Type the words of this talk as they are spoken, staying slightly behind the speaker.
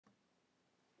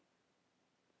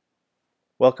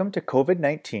Welcome to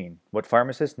COVID-19, What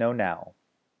Pharmacists Know Now.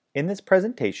 In this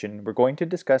presentation, we're going to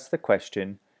discuss the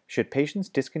question, should patients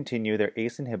discontinue their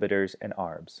ACE inhibitors and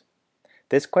ARBs?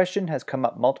 This question has come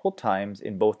up multiple times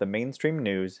in both the mainstream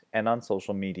news and on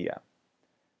social media.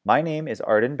 My name is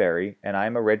Arden and I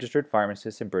am a registered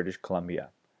pharmacist in British Columbia.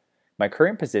 My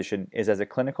current position is as a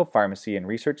clinical pharmacy and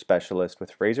research specialist with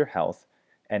Fraser Health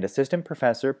and assistant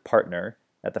professor partner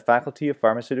at the Faculty of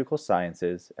Pharmaceutical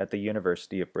Sciences at the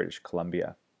University of British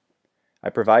Columbia. I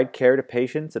provide care to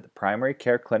patients at the Primary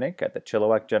Care Clinic at the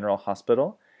Chilliwack General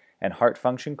Hospital and Heart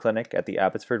Function Clinic at the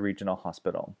Abbotsford Regional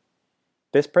Hospital.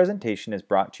 This presentation is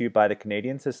brought to you by the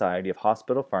Canadian Society of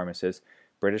Hospital Pharmacists,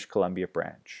 British Columbia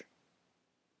branch.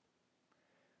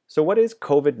 So what is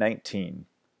COVID-19?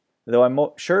 Though I'm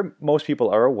sure most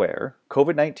people are aware,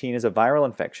 COVID-19 is a viral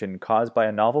infection caused by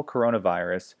a novel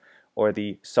coronavirus or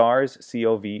the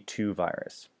SARS-CoV-2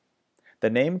 virus. The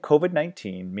name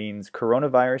COVID-19 means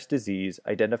coronavirus disease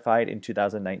identified in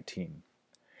 2019.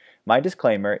 My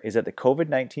disclaimer is that the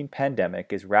COVID-19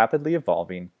 pandemic is rapidly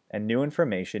evolving and new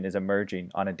information is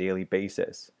emerging on a daily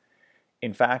basis.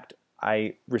 In fact,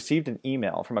 I received an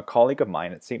email from a colleague of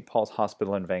mine at St. Paul's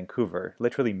Hospital in Vancouver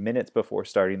literally minutes before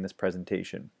starting this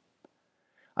presentation.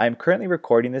 I am currently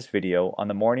recording this video on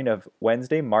the morning of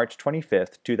Wednesday, March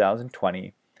 25th,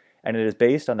 2020, and it is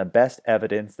based on the best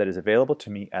evidence that is available to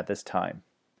me at this time.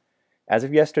 As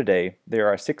of yesterday, there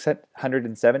are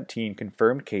 617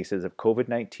 confirmed cases of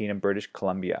COVID-19 in British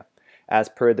Columbia, as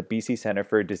per the BC Centre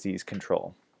for Disease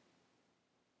Control.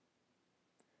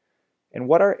 And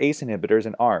what are ACE inhibitors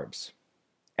and ARBs?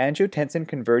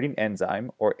 Angiotensin-converting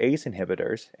enzyme, or ACE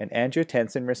inhibitors, and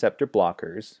angiotensin receptor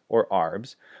blockers, or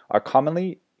ARBs, are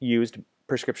commonly used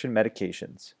prescription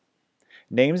medications.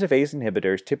 Names of ACE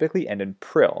inhibitors typically end in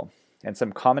pril, and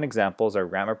some common examples are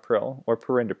ramipril or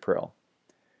perindopril.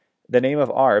 The name of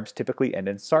ARBs typically end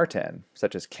in sartan,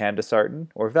 such as candesartan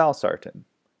or valsartan.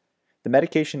 The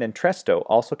medication Entresto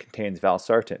also contains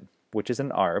valsartan, which is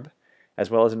an ARB, as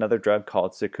well as another drug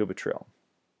called sacubitril.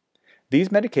 These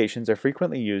medications are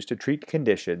frequently used to treat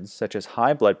conditions such as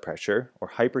high blood pressure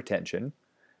or hypertension,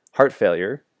 heart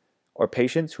failure, or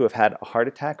patients who have had a heart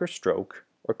attack or stroke,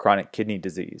 or chronic kidney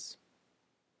disease.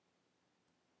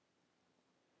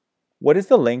 What is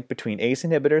the link between ACE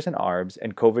inhibitors and ARBs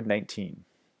and COVID-19?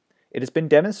 It has been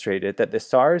demonstrated that the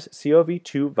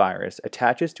SARS-CoV-2 virus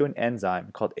attaches to an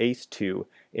enzyme called ACE2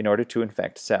 in order to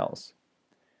infect cells.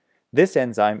 This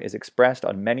enzyme is expressed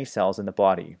on many cells in the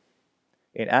body.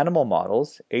 In animal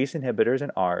models, ACE inhibitors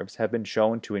and ARBs have been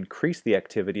shown to increase the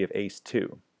activity of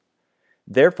ACE2.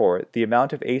 Therefore, the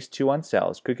amount of ACE2 on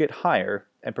cells could get higher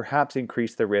and perhaps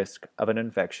increase the risk of an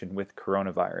infection with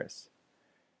coronavirus.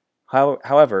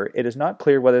 However, it is not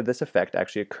clear whether this effect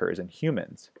actually occurs in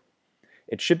humans.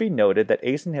 It should be noted that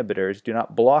ACE inhibitors do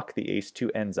not block the ACE2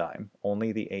 enzyme,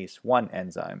 only the ACE1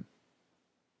 enzyme.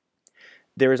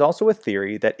 There is also a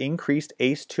theory that increased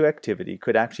ACE2 activity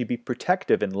could actually be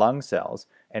protective in lung cells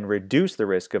and reduce the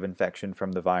risk of infection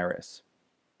from the virus.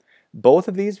 Both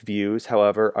of these views,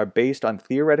 however, are based on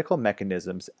theoretical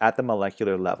mechanisms at the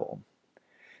molecular level.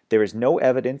 There is no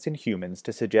evidence in humans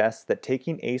to suggest that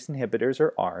taking ACE inhibitors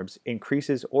or ARBs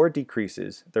increases or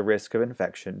decreases the risk of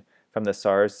infection from the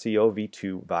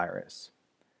SARS-CoV-2 virus.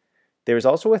 There is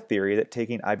also a theory that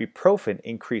taking ibuprofen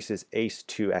increases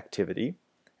ACE2 activity,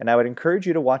 and I would encourage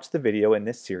you to watch the video in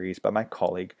this series by my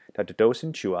colleague, Dr.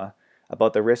 Dosun Chua,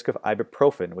 about the risk of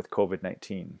ibuprofen with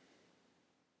COVID-19.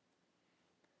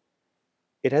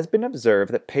 It has been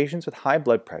observed that patients with high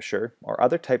blood pressure or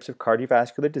other types of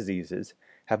cardiovascular diseases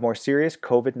have more serious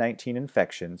COVID-19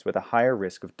 infections with a higher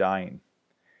risk of dying.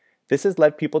 This has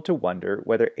led people to wonder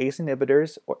whether ACE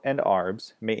inhibitors and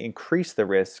ARBs may increase the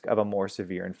risk of a more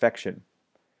severe infection.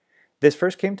 This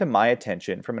first came to my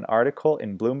attention from an article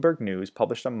in Bloomberg News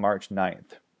published on March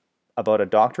 9th about a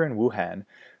doctor in Wuhan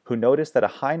who noticed that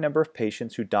a high number of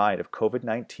patients who died of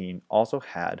COVID-19 also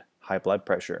had high blood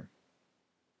pressure.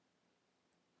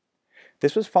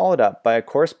 This was followed up by a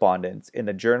correspondence in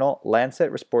the journal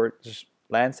Lancet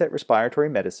Respiratory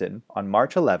Medicine on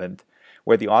March 11th,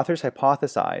 where the authors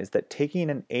hypothesized that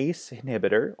taking an ACE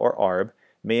inhibitor or ARB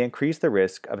may increase the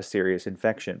risk of a serious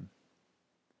infection.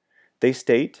 They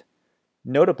state,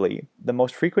 notably, the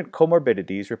most frequent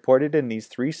comorbidities reported in these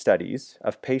three studies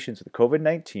of patients with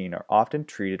COVID-19 are often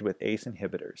treated with ACE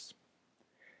inhibitors.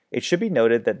 It should be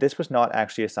noted that this was not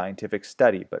actually a scientific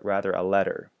study, but rather a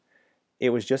letter. It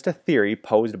was just a theory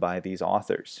posed by these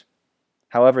authors.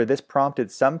 However, this prompted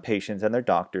some patients and their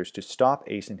doctors to stop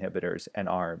ACE inhibitors and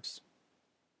ARBs.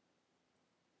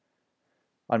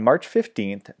 On March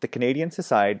 15th, the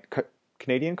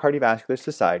Canadian Cardiovascular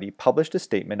Society published a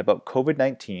statement about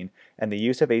COVID-19 and the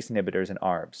use of ACE inhibitors and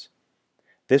ARBs.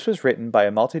 This was written by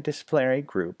a multidisciplinary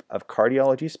group of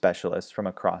cardiology specialists from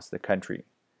across the country.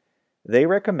 They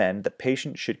recommend that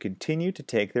patients should continue to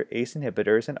take their ACE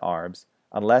inhibitors and ARBs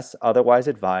unless otherwise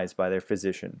advised by their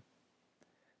physician.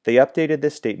 They updated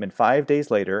this statement 5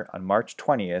 days later on March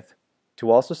 20th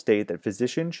to also state that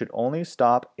physicians should only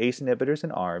stop ACE inhibitors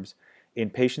and ARBs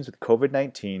in patients with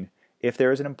COVID-19 if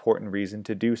there is an important reason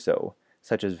to do so,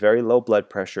 such as very low blood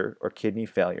pressure or kidney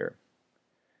failure.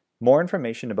 More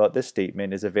information about this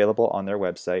statement is available on their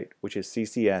website, which is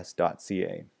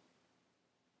ccs.ca.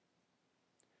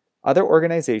 Other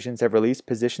organizations have released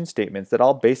position statements that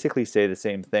all basically say the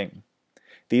same thing.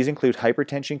 These include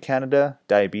Hypertension Canada,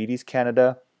 Diabetes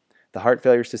Canada, the Heart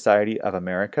Failure Society of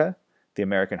America, the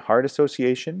American Heart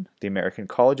Association, the American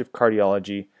College of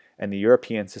Cardiology, and the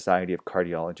European Society of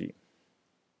Cardiology.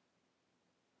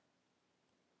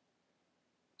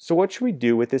 So what should we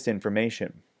do with this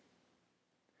information?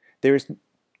 There is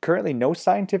currently no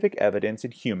scientific evidence in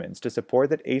humans to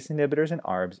support that ACE inhibitors and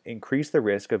ARBs increase the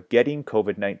risk of getting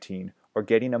COVID-19 or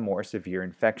getting a more severe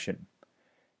infection.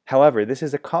 However, this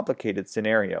is a complicated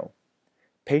scenario.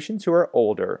 Patients who are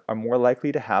older are more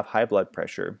likely to have high blood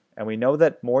pressure, and we know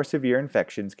that more severe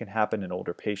infections can happen in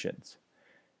older patients.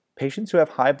 Patients who have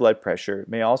high blood pressure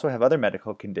may also have other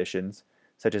medical conditions,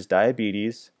 such as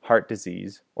diabetes, heart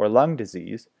disease, or lung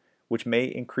disease, which may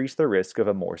increase the risk of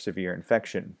a more severe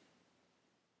infection.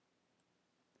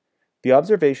 The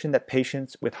observation that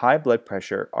patients with high blood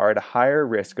pressure are at a higher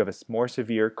risk of a more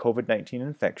severe COVID-19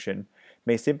 infection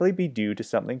may simply be due to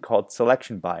something called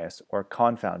selection bias or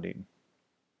confounding.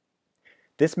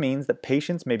 This means that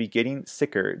patients may be getting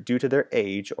sicker due to their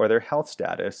age or their health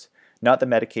status, not the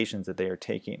medications that they are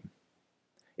taking.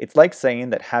 It's like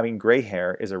saying that having gray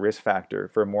hair is a risk factor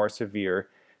for a more severe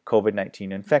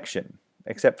COVID-19 infection,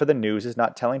 except for the news is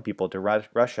not telling people to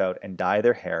rush out and dye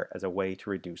their hair as a way to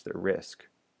reduce their risk.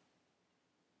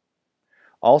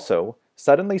 Also,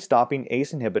 suddenly stopping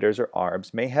ACE inhibitors or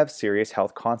ARBs may have serious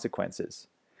health consequences.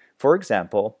 For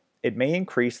example, it may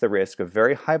increase the risk of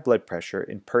very high blood pressure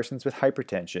in persons with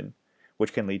hypertension,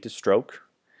 which can lead to stroke,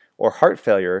 or heart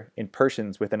failure in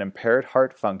persons with an impaired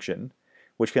heart function,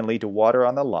 which can lead to water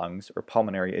on the lungs or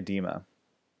pulmonary edema.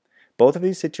 Both of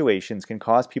these situations can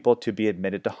cause people to be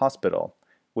admitted to hospital,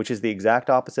 which is the exact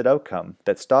opposite outcome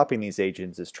that stopping these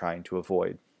agents is trying to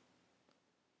avoid.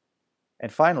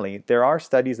 And finally, there are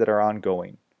studies that are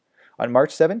ongoing. On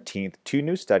March 17th, 2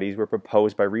 new studies were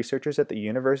proposed by researchers at the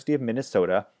University of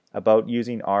Minnesota about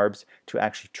using ARBs to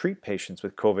actually treat patients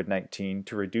with COVID-19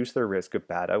 to reduce their risk of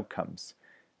bad outcomes.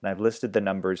 And I've listed the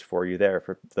numbers for you there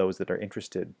for those that are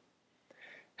interested.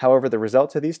 However, the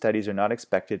results of these studies are not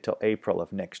expected till April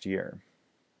of next year.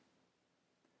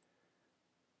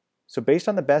 So based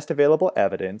on the best available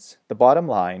evidence, the bottom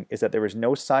line is that there is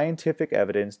no scientific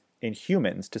evidence in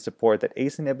humans to support that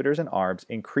ACE inhibitors and ARBs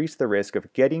increase the risk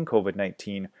of getting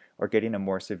COVID-19 or getting a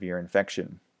more severe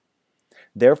infection.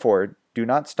 Therefore, do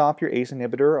not stop your ACE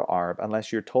inhibitor or ARB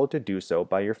unless you're told to do so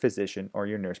by your physician or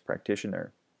your nurse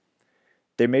practitioner.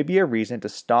 There may be a reason to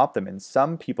stop them in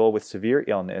some people with severe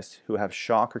illness who have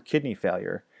shock or kidney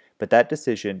failure, but that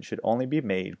decision should only be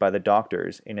made by the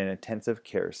doctors in an intensive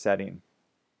care setting.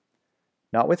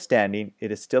 Notwithstanding,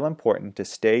 it is still important to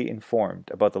stay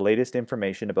informed about the latest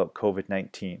information about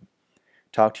COVID-19.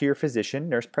 Talk to your physician,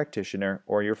 nurse practitioner,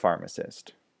 or your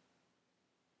pharmacist.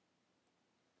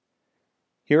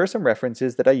 Here are some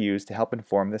references that I used to help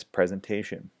inform this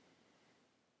presentation.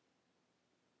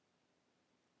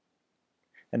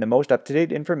 And the most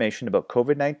up-to-date information about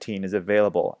COVID-19 is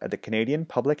available at the Canadian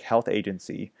Public Health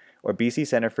Agency or BC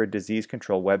Centre for Disease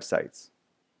Control websites.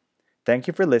 Thank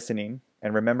you for listening,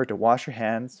 and remember to wash your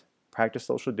hands, practice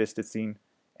social distancing,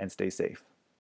 and stay safe.